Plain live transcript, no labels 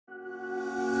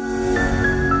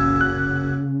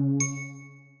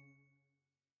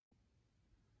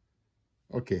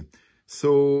Okay,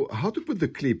 so how to put the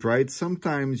clip, right?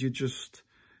 Sometimes you just,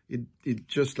 it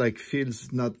just like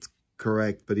feels not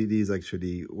correct, but it is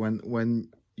actually. When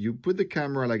you put the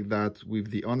camera like that with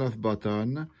the on-off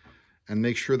button, and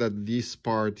make sure that this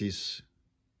part is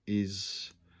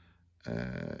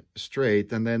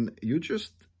straight, and then you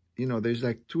just, you know, there's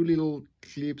like two little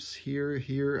clips here,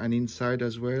 here, and inside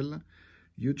as well.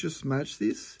 You just match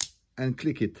this and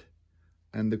click it,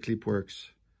 and the clip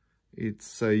works.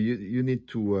 It's you need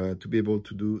to be able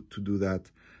to do that.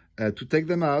 To take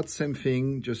them out, same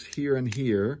thing, just here and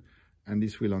here, and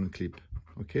this will unclip.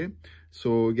 Okay,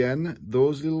 so again,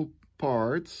 those little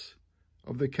parts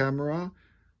of the camera,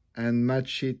 and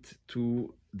match it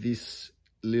to this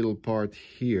little part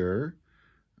here,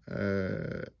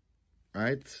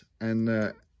 right? And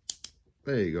there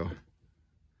you go.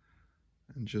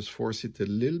 And just force it a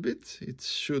little bit. It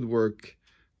should work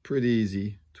pretty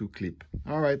easy to clip.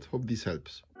 All right, hope this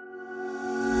helps.